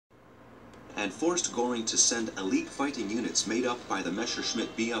and forced Göring to send elite fighting units made up by the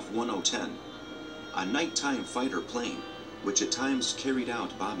Messerschmitt Bf-1010, a nighttime fighter plane which at times carried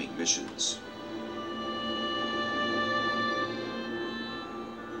out bombing missions.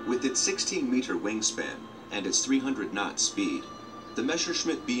 With its 16-meter wingspan and its 300-knot speed, the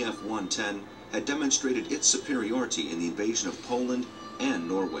Messerschmitt Bf-110 had demonstrated its superiority in the invasion of Poland and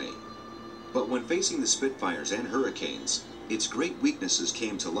Norway. But when facing the Spitfires and Hurricanes, its great weaknesses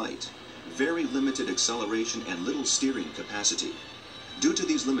came to light: very limited acceleration and little steering capacity. Due to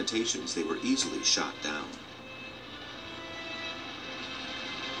these limitations, they were easily shot down.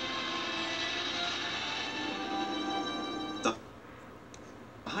 The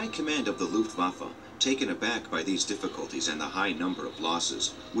high command of the Luftwaffe, taken aback by these difficulties and the high number of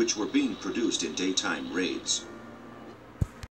losses which were being produced in daytime raids,